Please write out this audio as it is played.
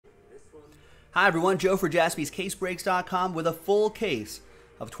Hi everyone, Joe for JaspysCaseBreaks.com with a full case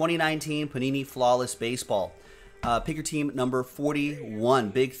of 2019 Panini Flawless Baseball. Pick your team number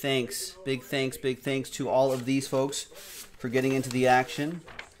 41. Big thanks to all of these folks for getting into the action.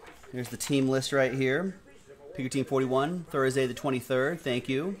 Here's the team list right here. Pick your team 41, Thursday the 23rd. Thank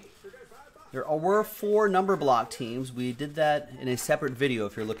you. There were 4 number block teams. We did that in a separate video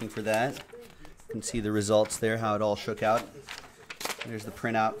if you're looking for that. You can see the results there, how it all shook out. There's the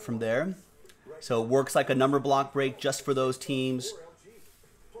printout from there. So it works like a number block break just for those teams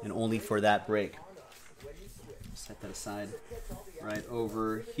and only for that break. Set that aside right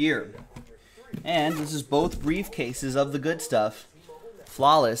over here. And this is both briefcases of the good stuff.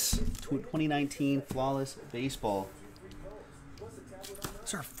 Flawless, 2019 Flawless Baseball.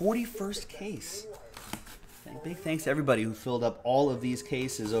 It's our 41st case. Big thanks to everybody who filled up all of these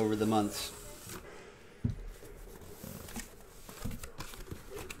cases over the months.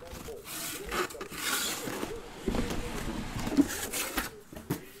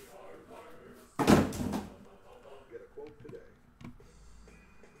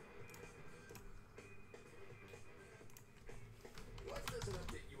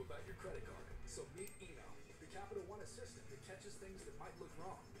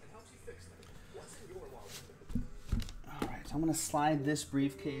 I'm going to slide this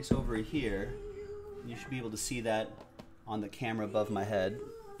briefcase over here. You should be able to see that on the camera above my head.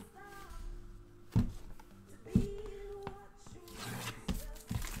 All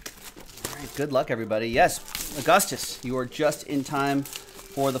right, good luck, everybody. Yes, Augustus, you are just in time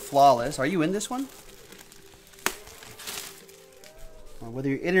for the Flawless. Are you in this one? Well, whether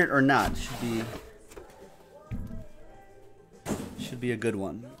you're in it or not, should be a good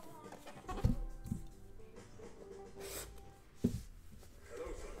one.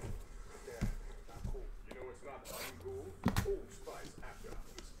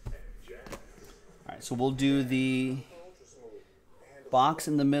 So we'll do the box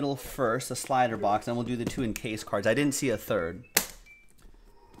in the middle first, the slider box, and we'll do the 2 encased cards. I didn't see a third.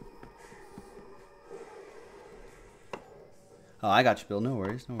 Oh, I got you, Bill. No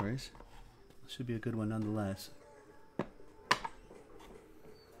worries, no worries. Should be a good one nonetheless. All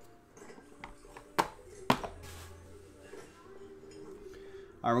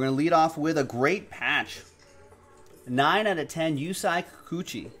right, we're going to lead off with a great patch. 9 out of 10, Yusei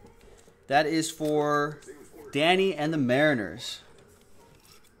Kikuchi. That is for Danny and the Mariners.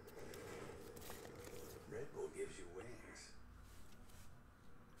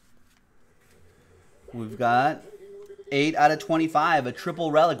 We've got 8 out of 25, a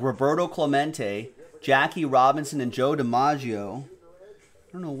triple relic, Roberto Clemente, Jackie Robinson, and Joe DiMaggio.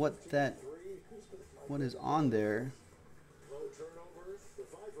 I don't know what is on there.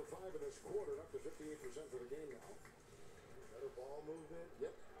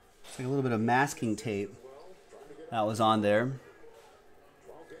 It's like a little bit of masking tape that was on there.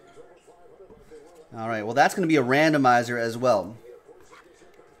 All right, well, that's going to be a randomizer as well.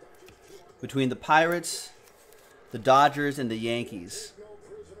 Between the Pirates, the Dodgers, and the Yankees.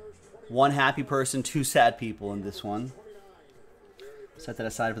 1 happy person, 2 sad people in this one. Set that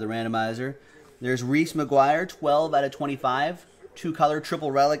aside for the randomizer. There's Reese McGuire, 12 out of 25. 2-color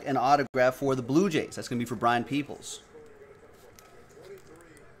triple relic and autograph for the Blue Jays. That's going to be for Brian Peoples.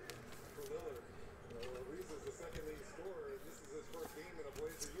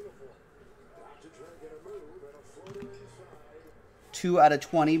 Two out of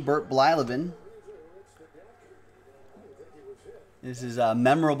 20, Bert Blyleven. This is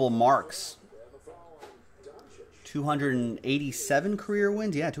memorable marks. 287 career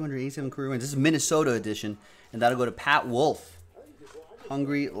wins? Yeah, 287 career wins. This is Minnesota edition, and that'll go to Pat Wolf.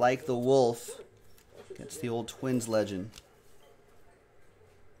 Hungry like the Wolf. Gets the old Twins legend.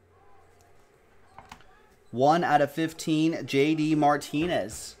 1 out of 15, J.D.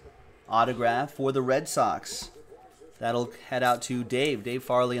 Martinez. Autograph for the Red Sox. That'll head out to Dave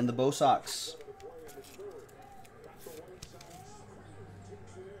Farley and the Bo Sox.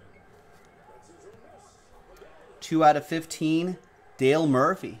 Two out of 15, Dale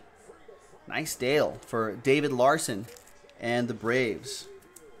Murphy. Nice Dale for David Larson and the Braves.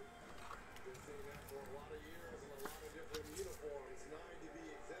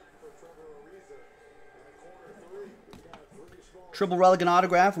 Triple relic and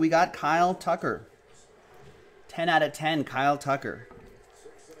autograph, we got Kyle Tucker. 10 out of 10, Kyle Tucker.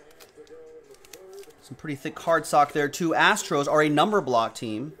 Some pretty thick cardstock there, too. Astros are a number block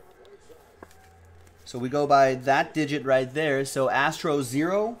team. So we go by that digit right there. So Astros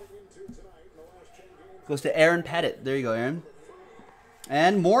 0 goes to Aaron Pettit. There you go, Aaron.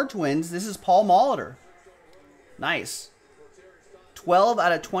 And more Twins. This is Paul Molitor. Nice. 12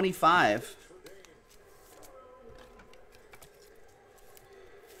 out of 25.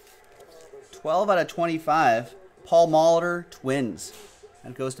 12 out of 25. Paul Molitor, Twins.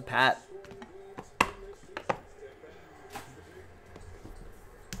 That goes to Pat.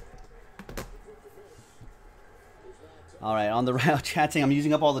 All right, on the route, chat saying I'm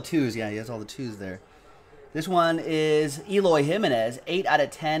using up all the twos. Yeah, he has all the twos there. This one is Eloy Jimenez, 8 out of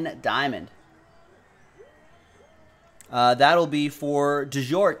 10 diamond. That'll be for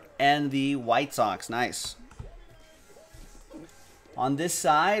DeJort and the White Sox. Nice. On this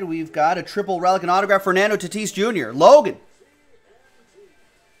side, we've got a triple relic and autograph, Fernando Tatis Jr. Logan.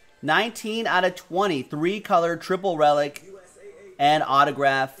 19 out of 20, 3-color triple relic and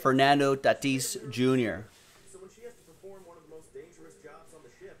autograph, Fernando Tatis Jr.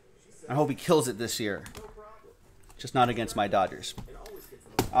 I hope he kills it this year. Just not against my Dodgers.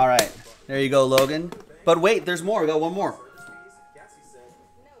 All right. There you go, Logan. But wait, there's more. We got one more.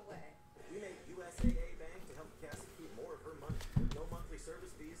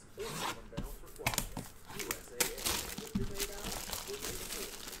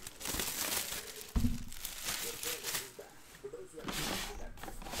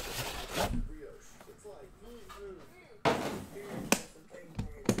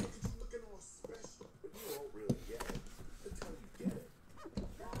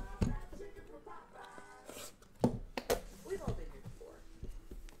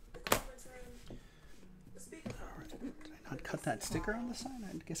 Cut that sticker on the side?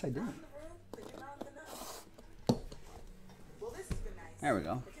 I guess I didn't. There we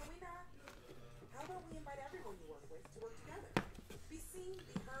go.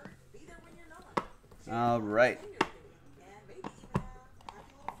 All right.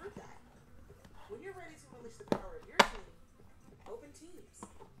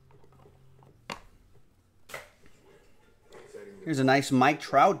 Here's a nice Mike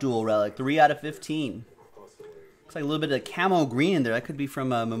Trout dual relic, 3 out of 15. Looks like a little bit of camo green in there. That could be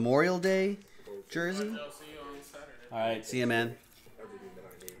from a Memorial Day jersey. All right, see you, man.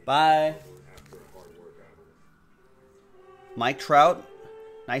 Bye. Mike Trout.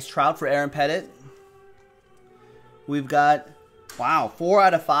 Nice Trout for Aaron Pettit. We've got, wow, 4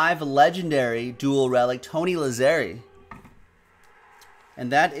 out of 5 legendary dual relic, Tony Lazzeri.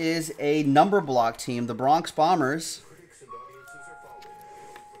 And that is a number block team, the Bronx Bombers.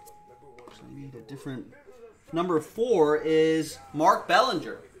 So we need a different... Number 4 is Mark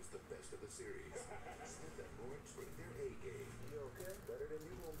Bellinger.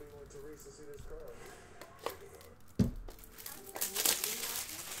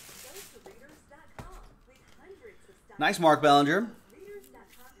 Nice Mark Bellinger.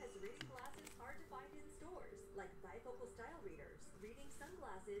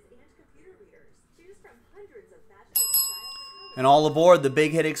 And all aboard the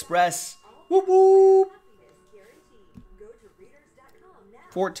Big Hit Express. Whoop whoop.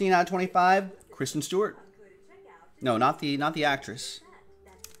 14 out of 25, Kristen Stewart. No, not the actress,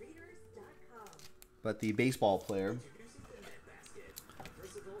 but the baseball player.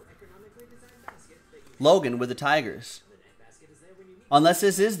 Logan with the Tigers. Unless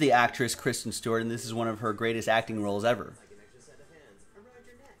this is the actress Kristen Stewart, and this is one of her greatest acting roles ever.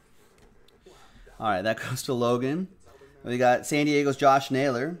 All right, that goes to Logan. We got San Diego's Josh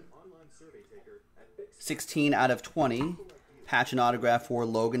Naylor. 16 out of 20. Patch and autograph for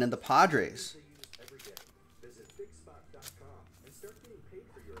Logan and the Padres.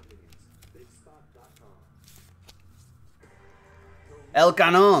 El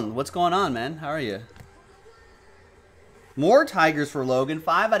Canon, what's going on, man? How are you? More Tigers for Logan.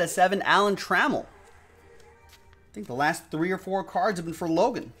 5 out of 7, Alan Trammell. I think the last 3 or 4 cards have been for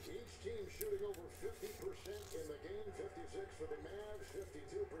Logan.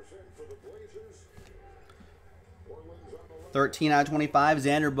 13 out of 25,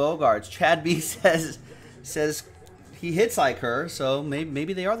 Xander Bogaerts. Chad B says he hits like her, so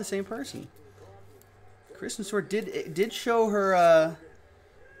maybe they are the same person. Kristen Stewart did show her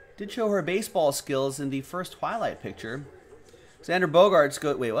baseball skills in the first Twilight picture. Xander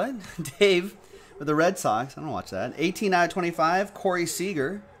Bogaerts wait, what? Dave with the Red Sox. I don't watch that. 18 out of 25, Corey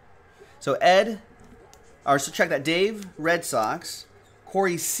Seager. So check that. Dave, Red Sox.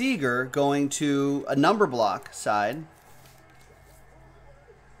 Corey Seager going to a number block side.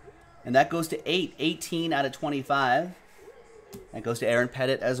 And that goes to 18 out of 25. That goes to Aaron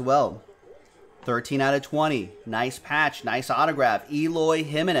Pettit as well. 13 out of 20. Nice patch, nice autograph. Eloy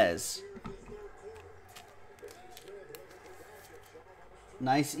Jimenez.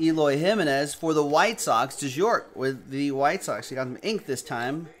 Nice Eloy Jimenez for the White Sox. DeJort with the White Sox. You got them inked this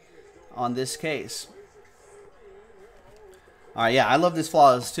time on this case. All right, yeah, I love this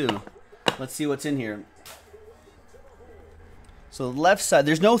flawless too. Let's see what's in here. So the left side,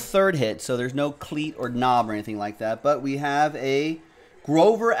 there's no third hit, so there's no cleat or knob or anything like that. But we have a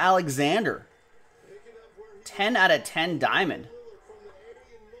Grover Alexander. 10 out of 10 diamond.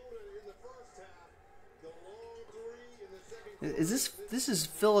 Is this is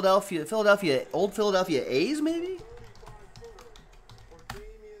Philadelphia, old Philadelphia A's maybe?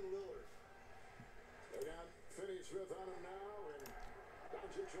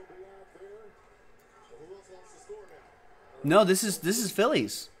 No, this is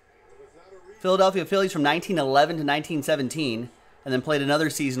Phillies. Philadelphia Phillies from 1911 to 1917, and then played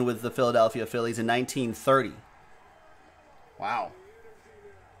another season with the Philadelphia Phillies in 1930. Wow.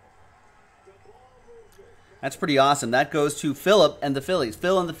 That's pretty awesome. That goes to Philip and the Phillies.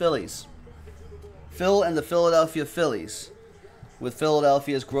 Phil and the Phillies. Phil and the Philadelphia Phillies with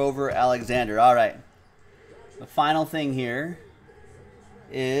Philadelphia's Grover Alexander. All right. The final thing here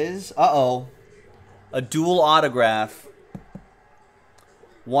is, a dual autograph.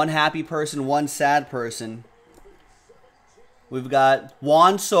 One happy person, one sad person. We've got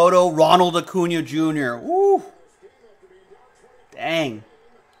Juan Soto, Ronald Acuna Jr. Woo! Dang.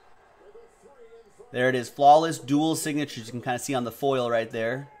 There it is. Flawless dual signatures. You can kind of see on the foil right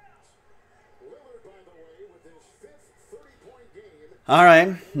there. All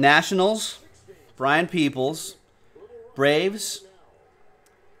right. Nationals, Brian Peoples. Braves,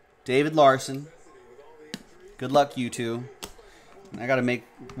 David Larson. Good luck, you two. I got to make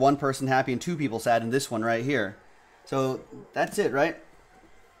one person happy and two people sad in this one right here. So that's it, right?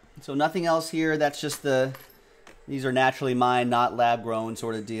 So nothing else here. That's just the... These are naturally mine, not lab-grown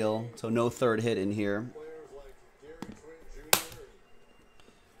sort of deal. So no third hit in here.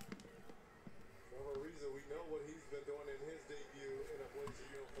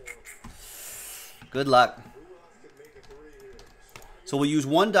 Good luck. So we'll use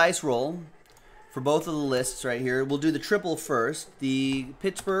one dice roll for both of the lists right here. We'll do the triple first. The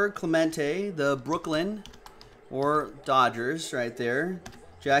Pittsburgh, Clemente, the Brooklyn, or Dodgers right there.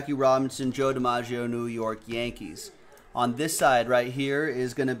 Jackie Robinson, Joe DiMaggio, New York Yankees. On this side right here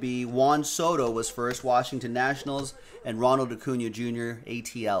is going to be Juan Soto was first, Washington Nationals, and Ronald Acuna Jr.,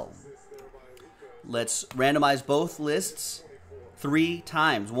 ATL. Let's randomize both lists 3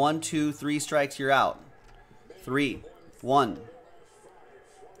 times. 1, 2, 3 strikes, you're out. 3. 1,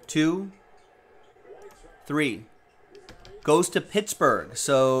 2, 3. Goes to Pittsburgh.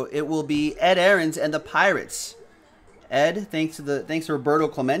 So it will be Ed Aarons and the Pirates. Ed, thanks to Roberto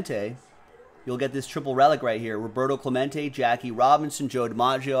Clemente, you'll get this triple relic right here. Roberto Clemente, Jackie Robinson, Joe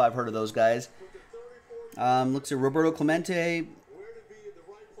DiMaggio. I've heard of those guys. Looks at Roberto Clemente.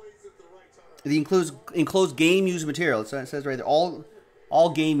 It includes enclosed game used material. It says right there, all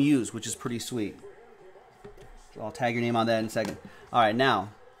game used, which is pretty sweet. So I'll tag your name on that in a second. All right, now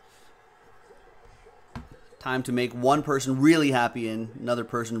time to make one person really happy and another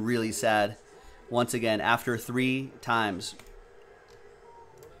person really sad. Once again, after 3 times.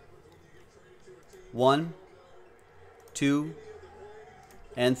 1, 2,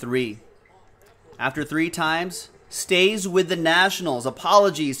 and 3. After 3 times, stays with the Nationals.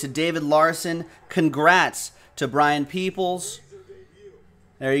 Apologies to David Larson. Congrats to Brian Peoples.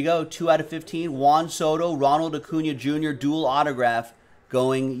 There you go. 2 out of 15. Juan Soto, Ronald Acuna Jr. dual autograph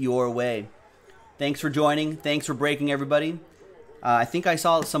going your way. Thanks for joining. Thanks for breaking, everybody. I think I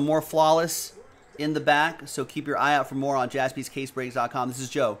saw some more flawless in the back, so keep your eye out for more on jaspyscasebreaks.com. This is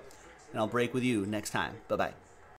Joe, and I'll break with you next time. Bye-bye.